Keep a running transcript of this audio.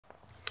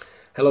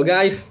Hello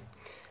guys,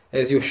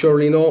 as you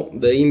surely know,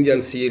 the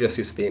Indian series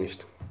is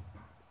finished.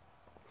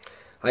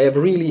 I have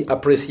really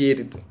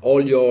appreciated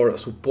all your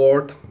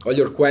support, all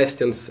your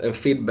questions and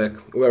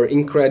feedback were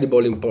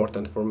incredibly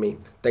important for me.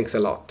 Thanks a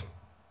lot.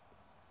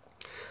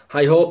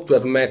 I hope to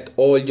have met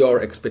all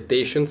your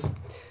expectations.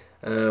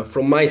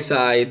 From my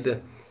side,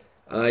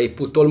 I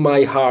put all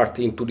my heart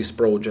into this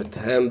project,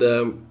 and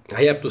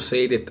I have to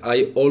say that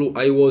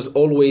I was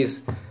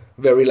always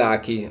very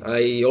lucky.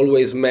 I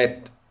always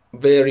met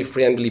very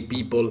friendly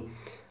people.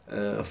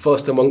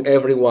 First among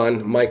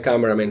everyone, my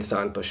cameraman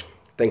Santosh.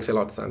 Thanks a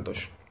lot,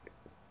 Santosh.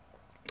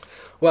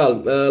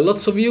 Well,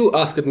 lots of you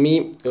asked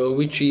me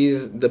which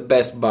is the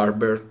best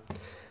barber,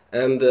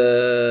 and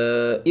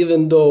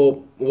even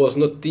though it was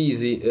not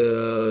easy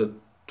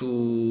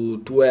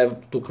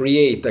to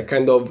create a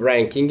kind of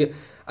ranking,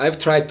 I've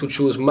tried to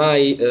choose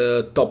my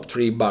top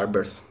 3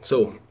 barbers.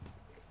 So,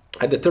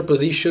 at the 3rd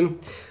position,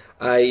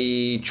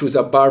 I choose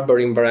a barber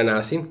in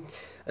Varanasi.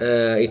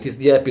 It is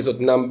the episode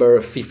number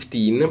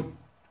 15.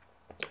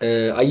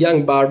 A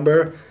young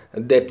barber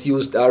that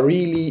used a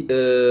really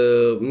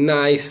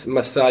nice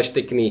massage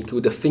technique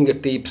with the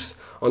fingertips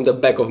on the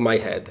back of my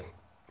head.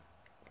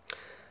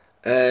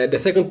 The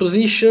 2nd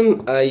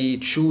position, I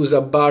choose a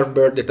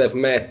barber that I've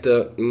met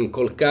in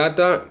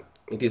Kolkata.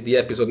 It is the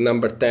episode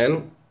number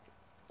 10.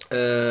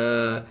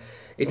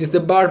 It is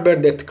the barber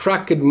that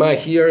cracked my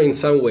hair in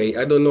some way.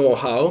 I don't know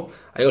how.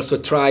 I also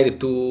tried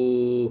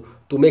to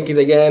make it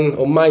again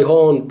on my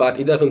own, but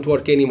it doesn't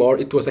work anymore.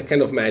 It was a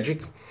kind of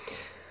magic.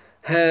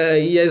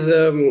 He has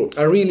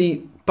a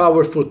really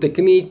powerful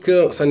technique,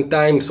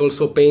 sometimes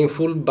also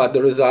painful, but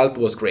the result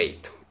was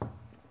great.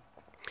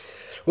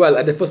 Well,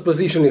 at the 1st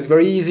position it's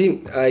very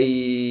easy.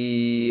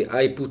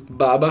 I put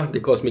Baba, the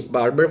Cosmic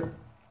Barber.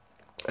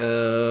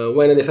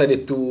 When I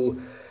decided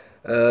to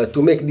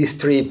make this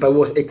trip, I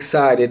was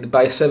excited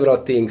by several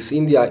things.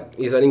 India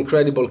is an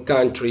incredible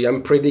country,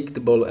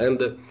 unpredictable,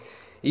 and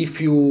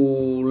if you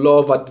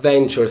love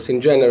adventures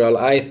in general,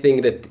 I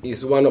think that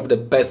is one of the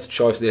best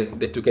choices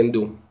that you can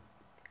do.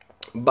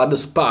 But the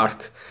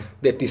spark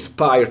that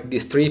inspired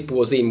this trip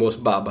was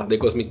Baba, the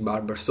Cosmic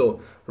Barber.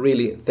 So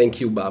really,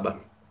 thank you, Baba.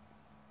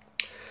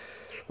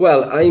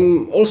 Well,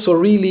 I'm also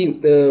really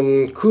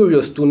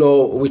curious to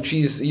know which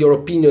is your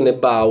opinion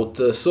about.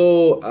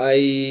 So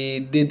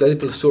I did a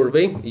little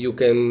survey. You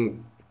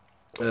can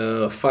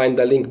find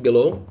the link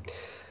below.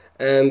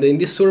 And in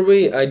this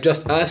survey, I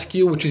just ask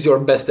you which is your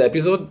best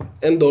episode,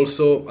 and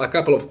also a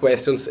couple of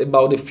questions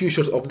about the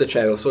future of the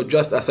channel. So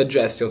just as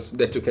suggestions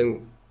that you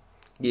can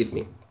give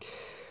me.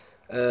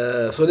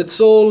 So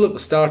that's all.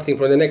 Starting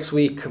from the next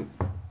week,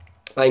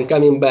 I'm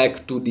coming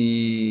back to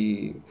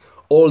the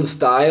old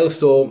style.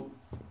 So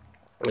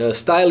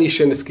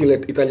stylish and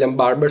skilled Italian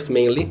barbers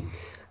mainly,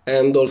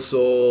 and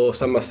also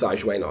some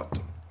massage, why not?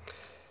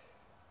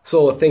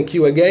 So thank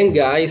you again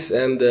guys,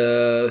 and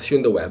see you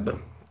on the web.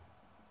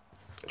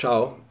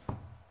 Ciao!